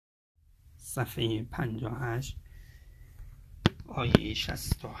صفحه 58 آیه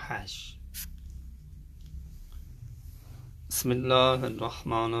 68. بسم الله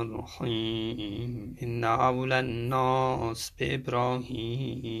الرحمن الرحیم. ان اول الناس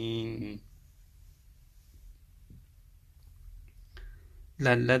بابراهیم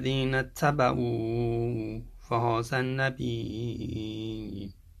للذین اتبعوا فهذا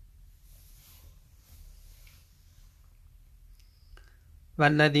النبی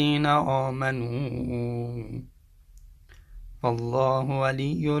والذین آمنوا والله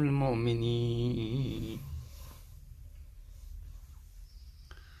ولی المؤمنین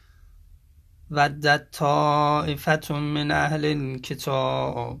ودت طائفة من اهل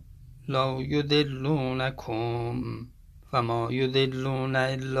الكتاب لو يضلونكم وما يضلون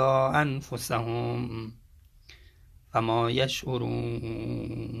الا انفسهم وما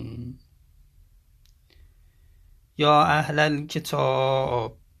يشعرون یا اهل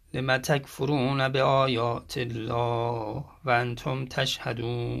الكتاب لم تکفرون بآیات الله و انتم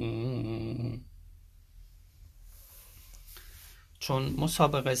تشهدون. چون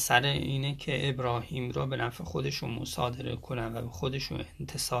مسابقه سر اینه که ابراهیم را به نفع خودشون مصادره کنن و به خودشون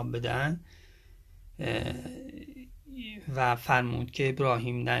انتساب بدن و فرمود که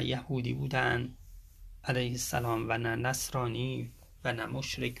ابراهیم نه یهودی بودن علیه السلام و نه نصرانی و نه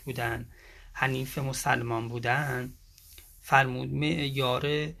مشرک بودن، حنیف مسلمان بودن، فرمود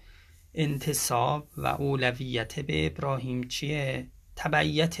معیار انتساب و اولویت به ابراهیم چیه؟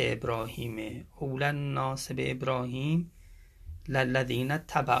 تبعیت ابراهیمه. اول الناس به ابراهیم للذین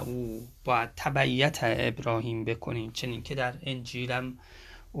اتبعوا، باید تبعیت ابراهیم بکنیم، چنین که در انجیلم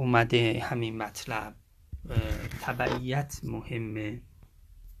اومده همین مطلب. تبعیت مهمه.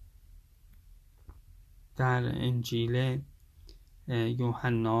 در انجیل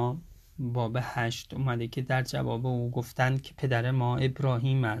یوحنا باب 8 اومده که در جواب او گفتند که پدر ما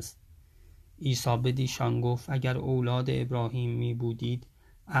ابراهیم است. عیسی بدیشان گفت اگر اولاد ابراهیم می بودید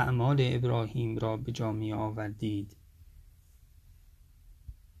اعمال ابراهیم را به جا می آوردید.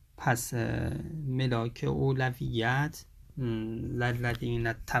 پس ملاک اولویت للذین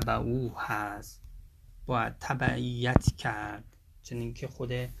اتبعوا هست، باید تبعیت کرد، چنین که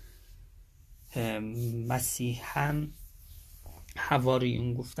خود مسیح هم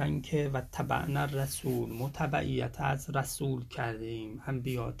حواریون گفتن که و تبعنا الرسول، متبعیت از رسول کردیم.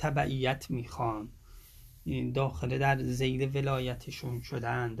 انبیا تبعیت میخوان، داخل در زیر ولایتشون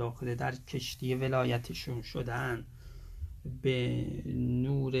شدن، داخل در کشتی ولایتشون شدن، به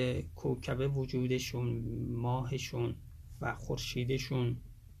نور کوکب وجودشون، ماهشون و خورشیدشون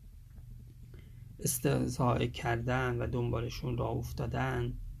استهزاء کردن و دنبالشون راه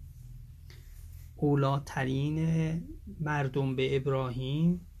افتادن. اولاترین مردم به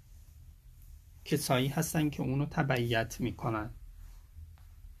ابراهیم کسایی هستن که اونو تبعیت میکنن.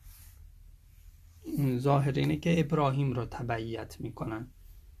 ظاهر اینه که ابراهیم رو تبعیت میکنن.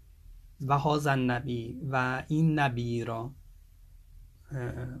 و هذا النبی، و این نبی را،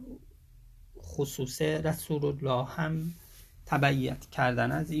 خصوص رسول الله هم تبعیت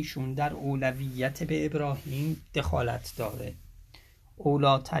کردن از ایشون در اولویت به ابراهیم دخالت داره.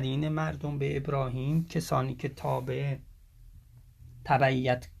 اولاترین مردم به ابراهیم کسانی که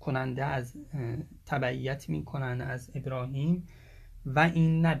تبعیت کننده از تبعیت میکنن از ابراهیم. و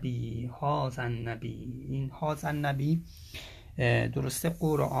این نبی، هذا النبی، این هذا النبی درسته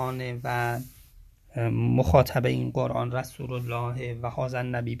قرآنه و مخاطب این قرآن رسول الله و هذا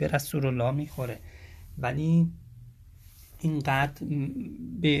النبی به رسول الله میخوره، ولی اینقدر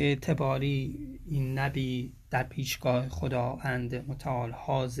به اعتباری این نبی در پیشگاه خداوند متعال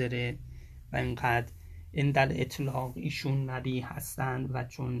حاضره و اینقدر این در اطلاق ایشون نبی هستند و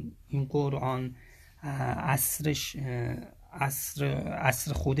چون این قرآن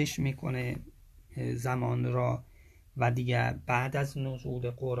عصر خودش میکنه زمان را و دیگه بعد از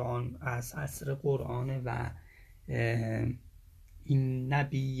نزول قرآن از عصر قرآنه و این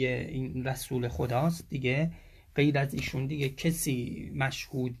نبی، این رسول خداست دیگه، غیر از ایشون دیگه کسی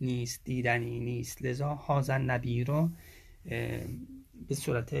مشهود نیست، دیدنی نیست. لذا هذا النبی رو به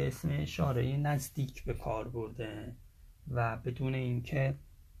صورت اسم اشاره نزدیک به کار برده و بدون اینکه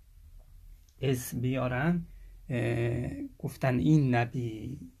اسم بیارن گفتن این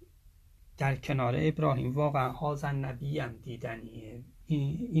نبی در کنار ابراهیم. واقعا هذا النبی هم دیدنیه.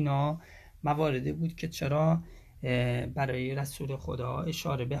 اینا مواردی بود که چرا برای رسول خدا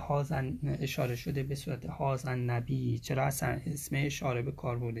اشاره شده به صورت هذا النبی، چرا اصلا اسم اشاره به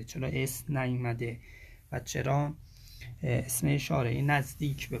کار برده، چرا اسم نیامده و چرا اسم اشاره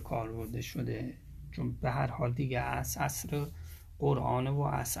نزدیک به کار برده شده. چون به هر حال دیگه از عصر قرآن و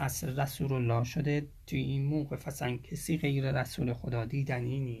از عصر رسول الله شده. توی این موقع اصلا کسی غیر رسول خدا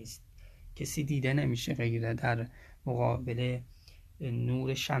دیدنی نیست. کسی دیده نمیشه غیر در مقابل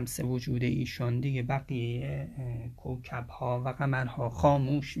نور شمس وجود ایشان دیگه. بقیه کوکب ها و قمرها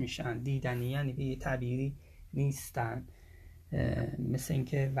خاموش میشن، دیدنی یعنی به یه تعبیری نیستن. مثل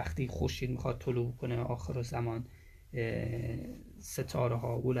اینکه وقتی خورشید میخواد طلوع کنه آخر زمان، ستاره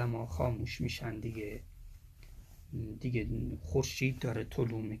ها علما خاموش میشن دیگه خورشید داره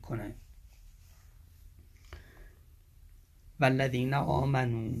طلوع میکنه. والذین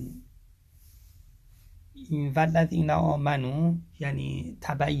آمنو، این والذین آمنو یعنی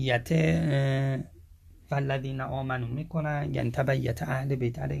تبعیت والذین آمنو میکنن، یعنی تبعیت اهل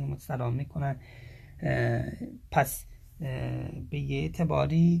بیت علیهم السلام میکنن. پس به یه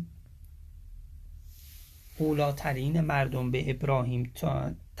اعتباری اولاترین مردم به ابراهیم،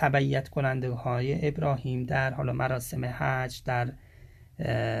 تا تبعیت کننده های ابراهیم در حالا مراسم حج، در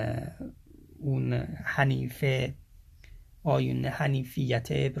اون حنیفه آیون حنیفیت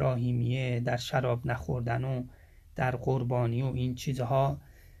ابراهیمیه، در شراب نخوردن و در قربانی و این چیزها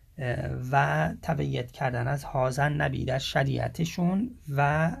و تبعیت کردن از هازن نبی در شریعتشون.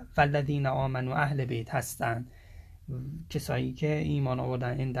 و والذین آمنو اهل بیت هستن، کسایی که ایمان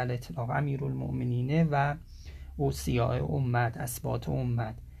آوردن اندل اطلاق امیرالمؤمنینه و اوصیاء امت، اسباط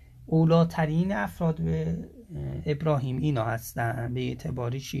امت. اولاترین افراد به ابراهیم اینا هستن به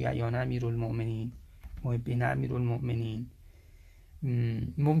اعتباری شیعیان امیرالمؤمنین، محبین امیرالمؤمنین.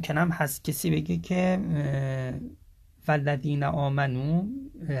 ممکنم هست کسی بگه که والذین آمنو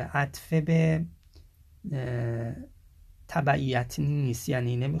عطف به تبعیت نیست،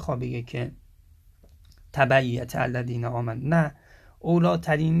 یعنی نمیخواد بگه که تبعیت الذین آمنو، نه،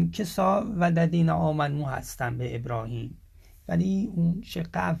 اولاترین کسا والذین آمنو هستن به ابراهیم، ولی اون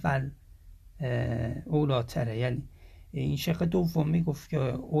شق اول اولاتره. یعنی این شق دوم میگفت که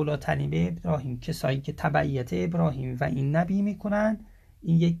اولاترین به ابراهیم کسایی که تبعیت ابراهیم و این نبی میکنن،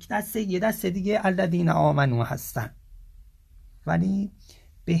 این یه دسته دیگه الذین آمنو هستن. ولی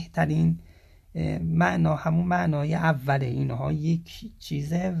بهترین معنا همون معنای اوله، اینها یک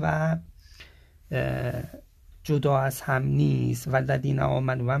چیزه و جدا از هم نیست. والذین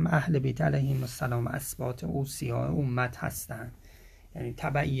آمنو هم اهل بیت علیهم السلام اسباط اوصیاء امت هستن، یعنی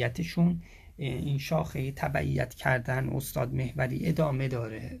تبعیتشون، این شاخه تبعیت کردن استاد محوری ادامه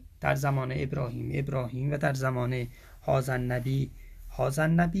داره در زمان ابراهیم و در زمان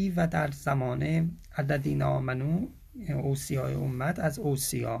هازن نبی و در زمان الذین آمنو اوصیاء امت از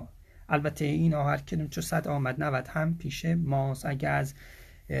اوصیا. البته اینا هر کدوم چو 100 آمد 90 هم پیش ماست. اگه از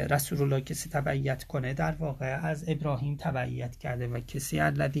رسول الله کسی تبعیت کنه در واقع از ابراهیم تبعیت کرده و کسی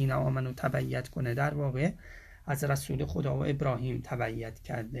الذین آمنو تبعیت کنه در واقع از رسول خدا و ابراهیم تبعیت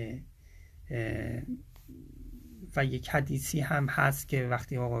کرده. و یک حدیثی هم هست که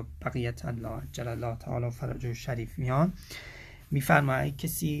وقتی آقا بقیت الله جل الله تعالی فرجه شریف میان میفرماید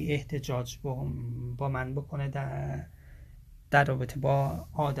کسی احتجاج با من بکنه در رابطه با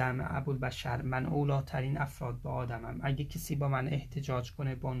آدم ابوالبشر، من اولاترین افراد به آدمم. اگه کسی با من احتجاج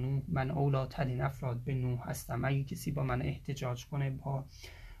کنه با نوح، من اولاترین افراد به نوح هستم. اگه کسی با من احتجاج کنه با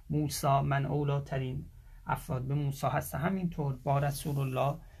موسی، من اولاترین افراد به موسی هستم. همینطور با رسول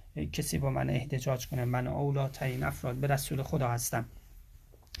الله کسی با من احتجاج کنه، من اولاترین افراد به رسول خدا هستم.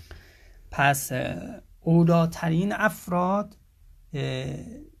 پس اولاترین افراد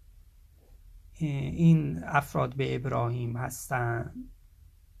این افراد به ابراهیم هستند.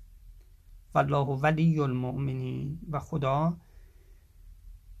 والله ولی المؤمنین، و خدا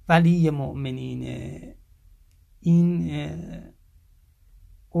ولی مؤمنینه. این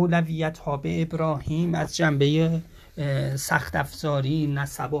اولویت ها به ابراهیم از جنبه سخت افزاری،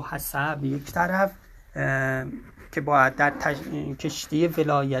 نسب و حسب یک طرف که باید در کشتی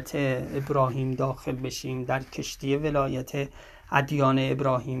ولایت ابراهیم داخل بشیم، در کشتی ولایت ادیان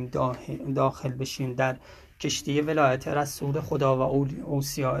ابراهیم داخل بشیم، در کشتی ولایت رسول خدا و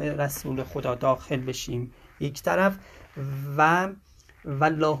اوصیاء رسول خدا داخل بشیم یک طرف، و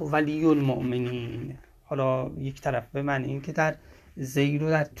والله ولی المؤمنین. حالا یک طرف به معنی این که در زیر و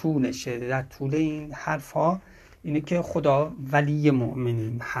در طولشه، در طول این حرف ها اینه که خدا ولی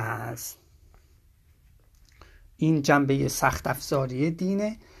مؤمنین هست. این جنبه سخت افزاری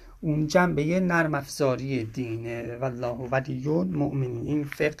دینه، اون جنبه نرم افزاری دینه. والله ولی المؤمنین این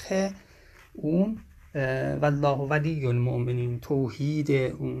فقه، اون والله ولی المؤمنین توحید،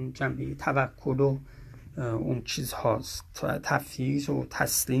 اون جنبه توکل و اون چیز هاست، تفویض و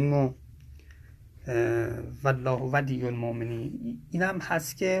تسلیم و والله ولی المؤمنین. این هم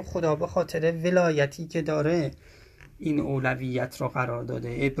هست که خدا به خاطر ولایتی که داره این اولویت را قرار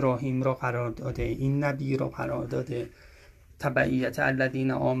داده، ابراهیم را قرار داده، این نبی را قرار داده، تبعیت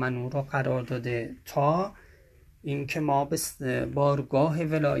الذین آمنو را قرار داده، تا این که ما به بارگاه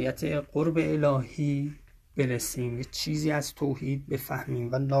ولایت قرب الهی برسیم، یه چیزی از توحید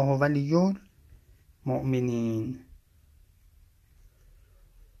بفهمیم. والله ولی المؤمنین.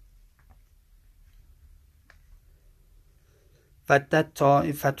 ودت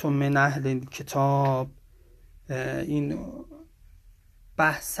طائفة من اهل الکتاب، این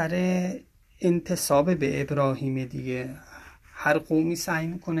بحثر انتساب به ابراهیم دیگه. هر قومی سعی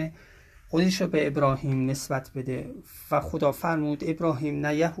میکنه خودش رو به ابراهیم نسبت بده و خدا فرمود ابراهیم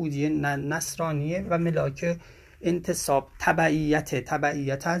نه یهودیه نه نصرانیه و ملاک انتساب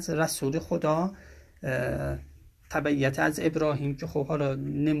تبعیت از رسول خدا، تبعیت از ابراهیم که خب حالا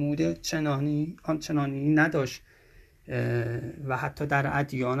نمود آنچنانی نداشت و حتی در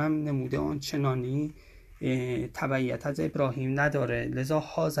ادیان هم نموده آنچنانی تبعیت از ابراهیم نداره. لذا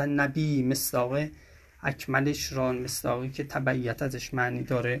هذا نبی مصداق اکملش را، مصداقی که تبعیت ازش معنی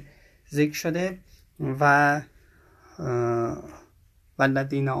داره ذکر شده. و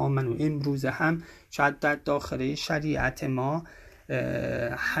والذین آمنوا، امروز هم شاید در داخل شریعت ما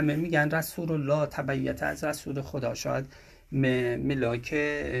همه میگن رسول الله، تبعیت از رسول خدا شاید ملاک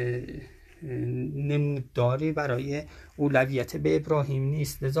نموداری برای اولویت به ابراهیم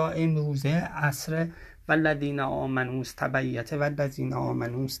نیست. لذا امروزه عصر والذین آمنوا تبعیت والذین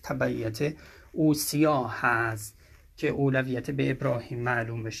آمنوا تبعیت اوصیا هست که اولویت به ابراهیم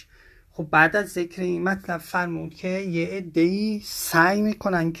معلوم بشه. خب بعد از ذکر این مطلب فرمود که یه عده‌ای سعی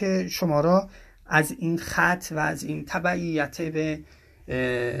میکنن که شما را از این خط و از این تبعیت به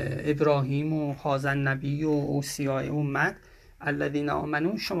ابراهیم و هذا النبی و اوصیاء امت الذین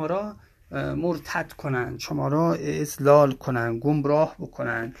آمنوا شما را مرتد کنن، شما را اضلال کنن، گمراه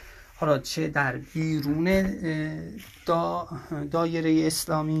بکنن. حالا چه در بیرون دایره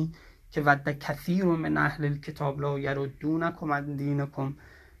اسلامی که ود کثیر من اهل الکتاب لا یردونکم عن دینکم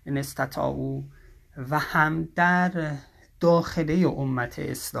ان استطاعوا، و هم در داخله امت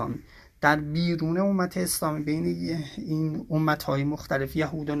اسلامی، در بیرون امت اسلامی بین این امت‌های مختلف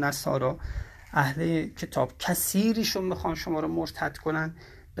یهود و نصارا اهل کتاب کثیرشون میخوان شما رو مرتد کنن.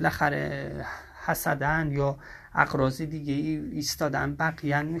 بالاخره حسدن یا اغراض دیگه ایستادن،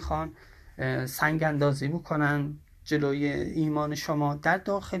 بقیه میخوان سنگ اندازی بکنن جلوی ایمان شما. در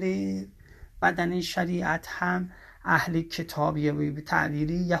داخل بدن شریعت هم اهل کتابی به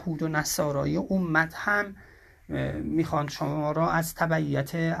تعبیری یهود و نصارای امت هم میخوان شما را از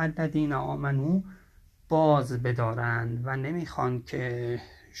تبعیت الذین آمنو باز بدارند و نمیخوان که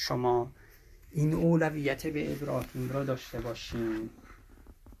شما این اولویت به ابراهیم را داشته باشیم.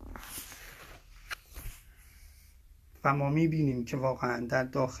 و ما میبینیم که واقعا در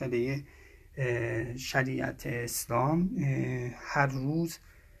داخل شریعت اسلام هر روز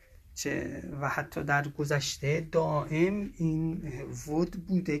و حتی در گذشته دائم این ود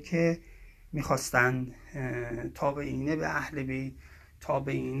بوده که میخواستن تابعین به اهل بیت،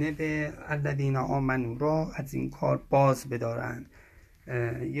 تابعین به الذین آمنو را از این کار باز بدارن.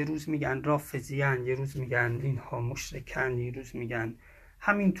 یه روز میگن رافضیان، یه روز میگن اینها مشرکن، یه روز میگن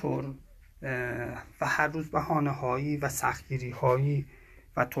همینطور، و هر روز بهانه هایی و سختگیری هایی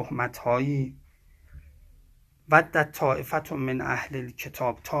و تهمت هایی. ودت طائفة من اهل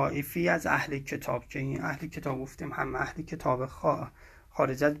الکتاب، طائفی از اهل کتاب، که این اهل کتاب گفتیم هم اهل کتاب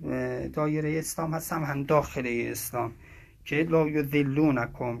خارج از دایره اسلام هستن هم داخل اسلام، که لا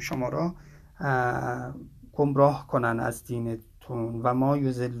یضلونکم شما را گمراه کنن از دینتون و ما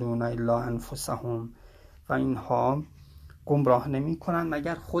یضلون الا انفسهم، و اینها گمراه نمی کنن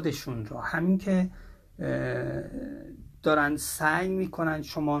مگر خودشون را. همین که دارن سعی میکنن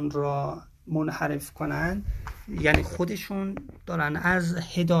شما را منحرف کنن، یعنی خودشون دارن از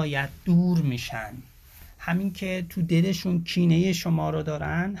هدایت دور میشن. همین که تو دلشون کینه شما را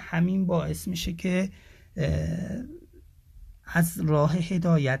دارن، همین باعث میشه که از راه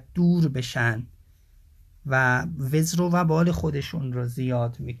هدایت دور بشن و وزر و وبال خودشون را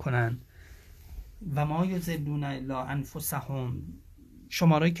زیاد میکنن. و ما یضلون الا انفسهم،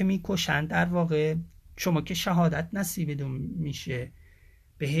 شما را که میکشن در واقع شما که شهادت نصیبتون میشه،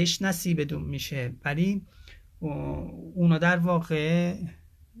 بهشت نصیبتون میشه، ولی اونا در واقع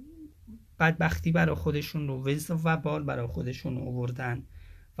بدبختی برای خودشون رو، وزر و وبال برای خودشون آوردن.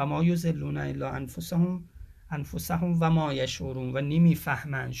 و ما یضلون الا انفسهم و ما یشعرون، و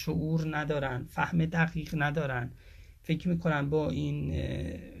نمیفهمن، شعور ندارن، فهم دقیق ندارن. فکر میکنن با این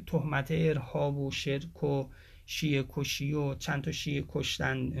تهمت ارهاب و شرک و شیعه کشی و چند تا شیعه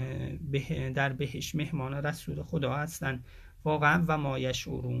کشتن در بهشت مهمان رسول خدا هستن. واقعا و ما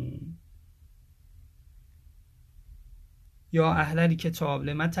یشعرون. یا اهل کتاب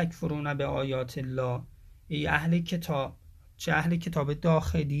لما تکفرون به آیات الله، ای اهل کتاب چه اهل کتاب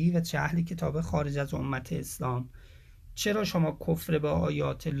داخلی و چه اهل کتاب خارج از امت اسلام، چرا شما کفر به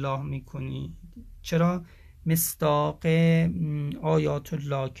آیات الله میکنید؟ چرا مصداق آیات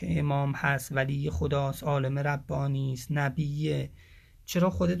الله که امام هست، ولی خداست، عالم ربانی است، نبیه، چرا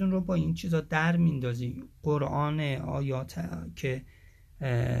خودتون رو با این چیزا در میندازی؟ قرآن آیات که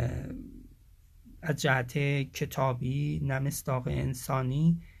از جهت کتابی نه مصداق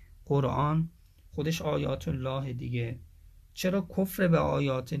انسانی، قرآن خودش آیات الله دیگه، چرا کفر به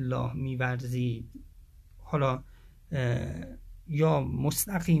آیات الله میورزید؟ حالا یا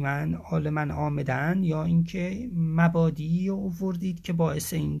مستقیما عالما آمدن، یا اینکه مبادی آوردید که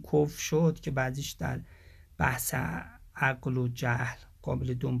باعث این کفر شد که بعضیش در بحث عقل و جهل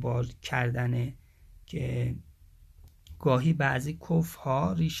قابل دنبال کردنه، که گاهی بعضی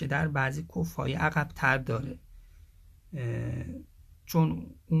کفرها ریشه در بعضی کفرهای عقب‌تر داره.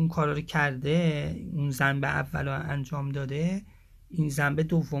 چون اون کار رو کرده، اون ذنب اول رو انجام داده، این ذنب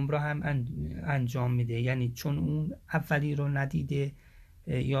دوم رو هم انجام میده. یعنی چون اون اولی رو ندیده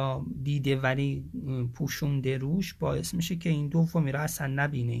یا دیده ولی پوشونده روش، باعث میشه که این دومی رو اصلا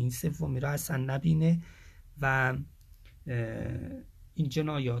نبینه، این سومی رو اصلا نبینه و این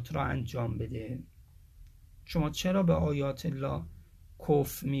جنایات رو انجام بده. شما چرا به آیات الله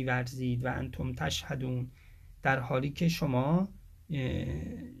کفر میورزید و انتم تشهدون، در حالی که شما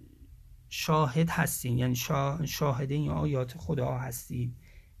شاهد هستین، یعنی شاهد این آیات خدا هستید.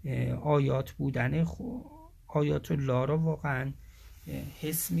 آیات بودن آیات الله رو واقعا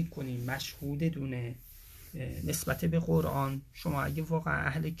حس میکنین، مشهود دونه نسبت به قرآن. شما اگه واقعا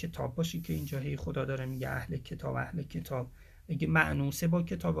اهل کتاب باشی، که اینجا هی خدا داره میگه اهل کتاب، اگه مأنوسه با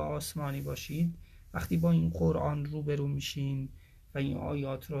کتاب آسمانی باشید، وقتی با این قرآن روبرو میشین و این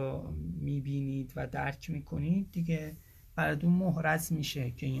آیات رو میبینید و درک میکنید، دیگه براتون محرز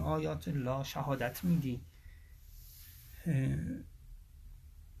میشه که این آیات الله شهادت میدی.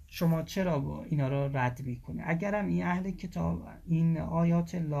 شما چرا با اینا رو رد میکنه؟ اگرم این اهل کتاب، این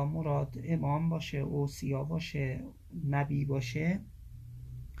آیات الله مراد امام باشه، اوصیا باشه، نبی باشه،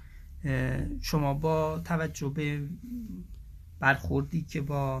 شما با توجه به برخوردی که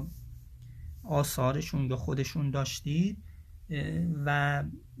با آثارشون یا خودشون داشتید و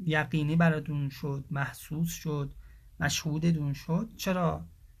یقینی براتون شد، محسوس شد، مشهودتون شد، چرا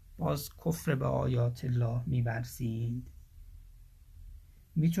باز کفر به آیات الله می‌ورزید؟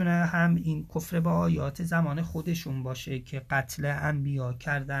 میتونه هم این کفر به آیات زمان خودشون باشه که قتل انبیا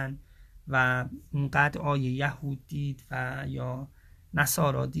کردن و اونقدر آیه یهود دید و یا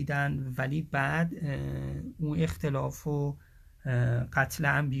نصارا دیدن، ولی بعد اون اختلاف و قتل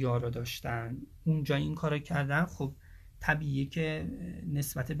انبیا رو داشتن، اونجا این کارو کردن. خب طبیعیه که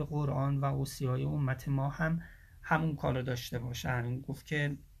نسبت به قرآن و اوصیای امت ما هم همون کارو داشته باشن. گفت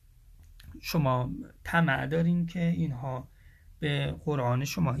که شما طمع دارین که اینها به قرآن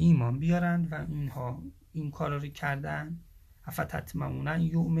شما ایمان بیارن و اینها این کارا رو کردن. افتطمعون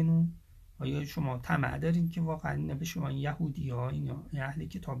یؤمنون، آیا شما طمع دارین که واقعا اینا به شما، این یهودی ها، اینا اهل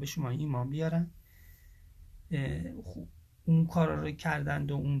کتاب به شما ایمان بیارن؟ اون کارا رو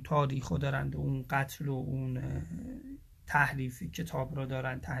کردند و اون تاریخ رو دارند و اون قتل و اون تحریف کتاب رو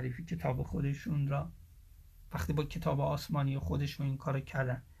دارن، تحریف کتاب خودشون را، وقتی با کتاب آسمانی خودشون این کارو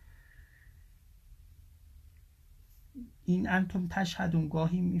کردن. این انتم تشهدون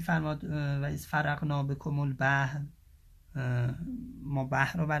گاهی میفرماد و از فرقنا بکم البحر، ما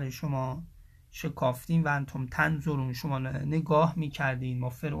بحر رو برای شما شکافتیم و انتم تنظرون، شما نگاه میکردین. ما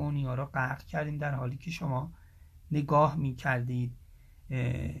فرعونی ها رو غرق کردیم در حالی که شما نگاه میکردید.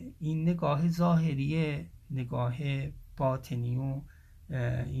 این نگاه ظاهریه، نگاه باطنی و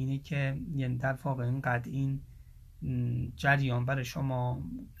اینه که یعنی در واقع اینقدر این جریان برای شما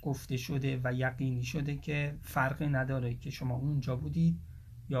گفته شده و یقینی شده که فرقی نداره که شما اونجا بودید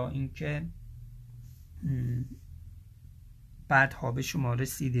یا اینکه بعدها به شما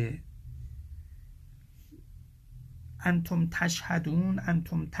رسیده. انتم تشهدون،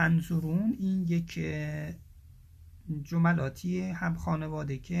 انتم تنظرون، این یک جملاتی هم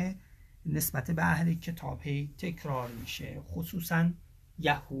خانواده که نسبت به اهل کتاب تکرار میشه، خصوصا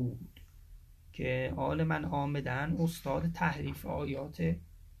یهود که عالماً آمدن استاد تحریف آیات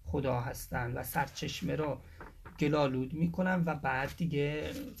خدا هستن و سرچشمه رو گلالود میکنن و بعد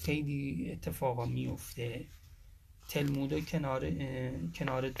دیگه خیلی اتفاقا میفته. تلمود و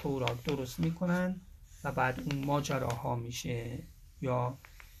کنار تورات درست میکنن و بعد اون ماجراها میشه. یا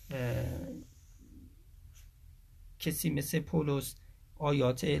کسی مثل پولس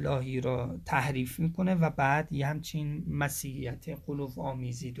آیات الهی را تحریف میکنه و بعد یه همچین مسیحیت قلوب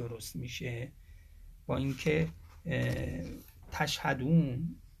آمیزی درست میشه. با اینکه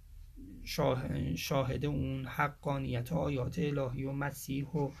تشهدون شاهد اون حقانیت آیات الهی و مسیح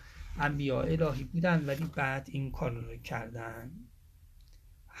و انبیاء الهی بودن، ولی بعد این کار رو کردن،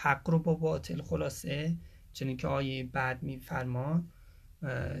 حق رو با باطل. خلاصه چنین که آیه بعد میفرماد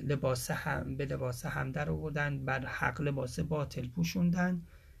به لباس هم در آوردن، بر حق لباس باطل پوشوندن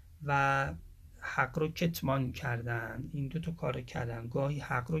و حق رو کتمان کردن. این دو تا کار کردن، گاهی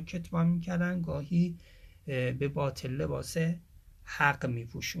حق رو کتمان میکردن، گاهی به باطل لباس حق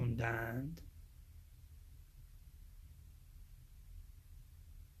میپوشوندند.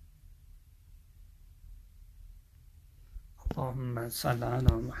 اللهم صل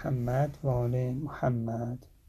علی محمد و آل محمد.